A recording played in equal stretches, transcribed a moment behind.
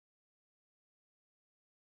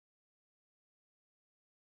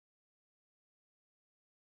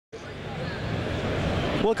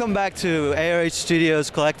Welcome back to ARH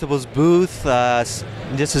Studios Collectibles booth.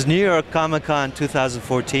 This is New York Comic Con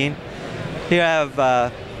 2014. Here I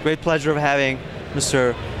have great pleasure of having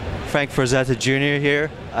Mr. Frank Frazetta Jr.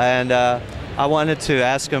 here, and I wanted to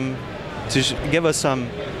ask him to give us some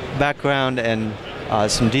background and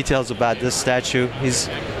some details about this statue.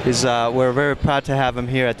 We're very proud to have him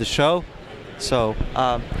here at the show. So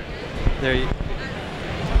there you.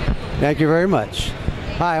 Thank you very much.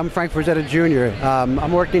 Hi, I'm Frank Frazetta Jr.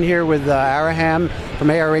 I'm working here with ARH from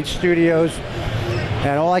ARH Studios,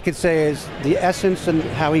 and all I can say is the essence and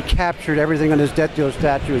how he captured everything on this Death Dealer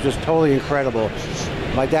statue is just totally incredible.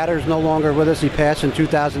 My dad is no longer with us. He passed in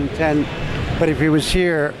 2010, but if he was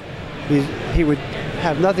here, he would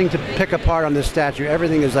have nothing to pick apart on this statue.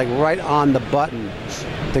 Everything is like right on the button.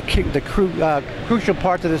 The crucial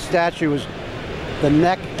part to this statue is the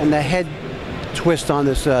neck and the head twist on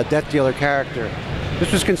this Death Dealer character.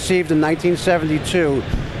 This was conceived in 1972.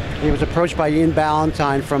 He was approached by Ian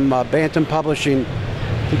Ballantyne from Bantam Publishing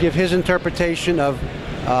to give his interpretation of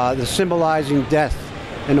the symbolizing death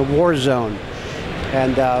in a war zone.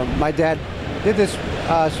 And my dad did this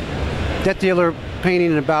Death Dealer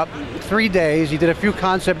painting in about 3 days. He did a few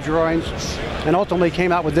concept drawings and ultimately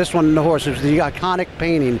came out with this one in the horse. It was the iconic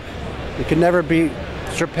painting. It could never be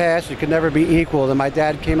surpassed. It could never be equaled. And my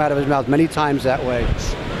dad came out of his mouth many times that way.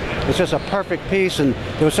 It's just a perfect piece, and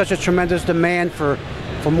there was such a tremendous demand for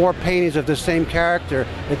more paintings of the same character.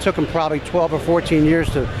 It took him probably 12 or 14 years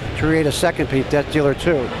to create a second piece, Death Dealer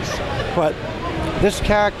 2. But this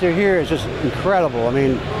character here is just incredible. I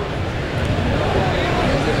mean,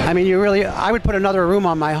 I would put another room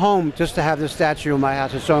on my home just to have this statue in my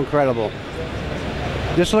house. It's so incredible.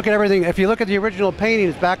 Just look at everything. If you look at the original painting,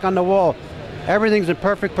 it's back on the wall. Everything's in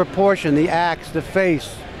perfect proportion. The axe, the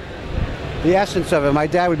face, the essence of it. My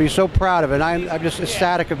dad would be so proud of it. I'm just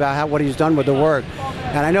ecstatic about what he's done with the work.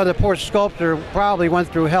 And I know the poor sculptor probably went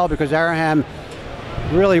through hell because ARH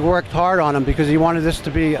really worked hard on him because he wanted this to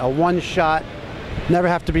be a one-shot, never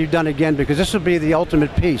have to be done again, because this will be the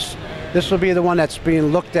ultimate piece. This will be the one that's being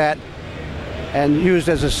looked at and used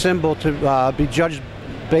as a symbol to be judged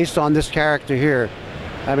based on this character here.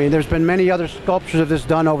 I mean, there's been many other sculptures of this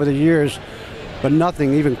done over the years, but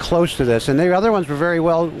nothing even close to this. And the other ones were very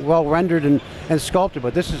well rendered and sculpted,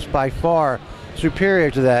 but this is by far superior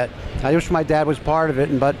to that. I wish my dad was part of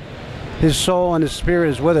it, but his soul and his spirit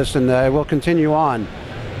is with us, and it will continue on.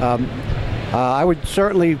 I would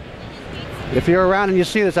certainly, if you're around and you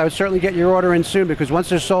see this, I would certainly get your order in soon, because once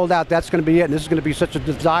they're sold out, that's going to be it. And this is going to be such a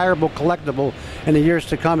desirable collectible in the years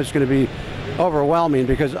to come. It's going to be overwhelming,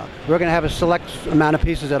 because we're going to have a select amount of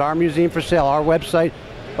pieces at our museum for sale, our website.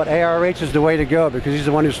 But ARH is the way to go, because he's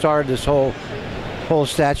the one who started this whole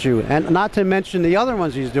statue. And not to mention the other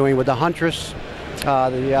ones he's doing with the Huntress,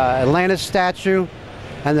 the Atlantis statue,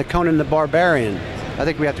 and the Conan the Barbarian. I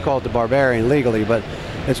think we have to call it the Barbarian legally, but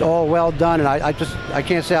it's all well done, and I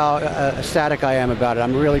can't say how ecstatic I am about it.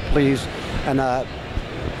 I'm really pleased, and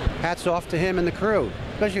hats off to him and the crew,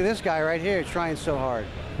 especially this guy right here trying so hard.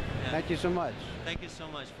 Yeah. Thank you so much. Thank you so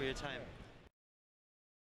much for your time.